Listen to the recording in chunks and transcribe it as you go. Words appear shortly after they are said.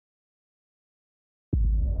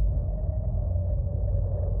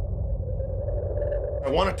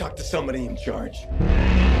want to talk to somebody in charge.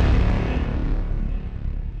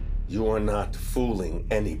 You are not fooling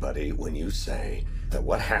anybody when you say that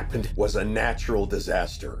what happened was a natural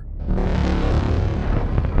disaster.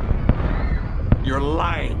 You're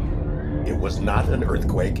lying. It was not an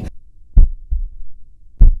earthquake.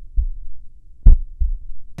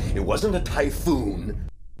 It wasn't a typhoon.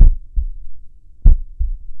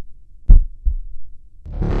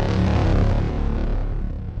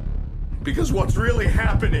 Because what's really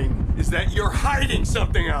happening is that you're hiding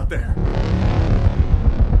something out there.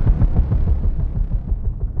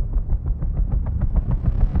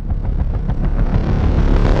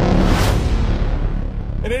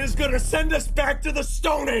 And it is going to send us back to the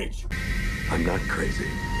Stone Age. I'm not crazy.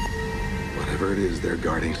 Whatever it is they're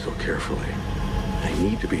guarding so carefully, I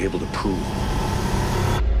need to be able to prove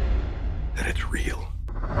that it's real.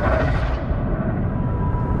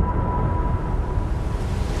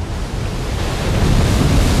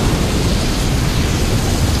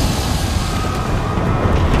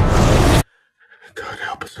 God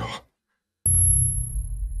help us all.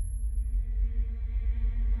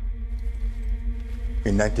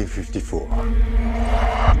 In 1954,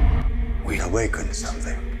 we awakened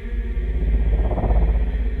something.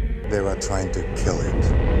 They were trying to kill it.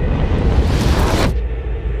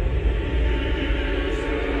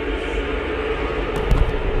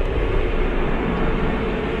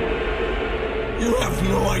 You have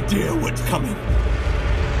no idea what's coming.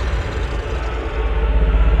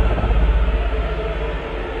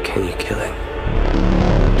 Can you kill it?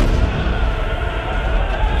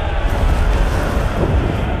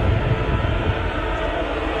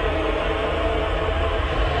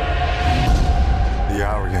 The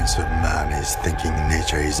arrogance of man is thinking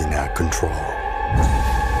nature is in our control.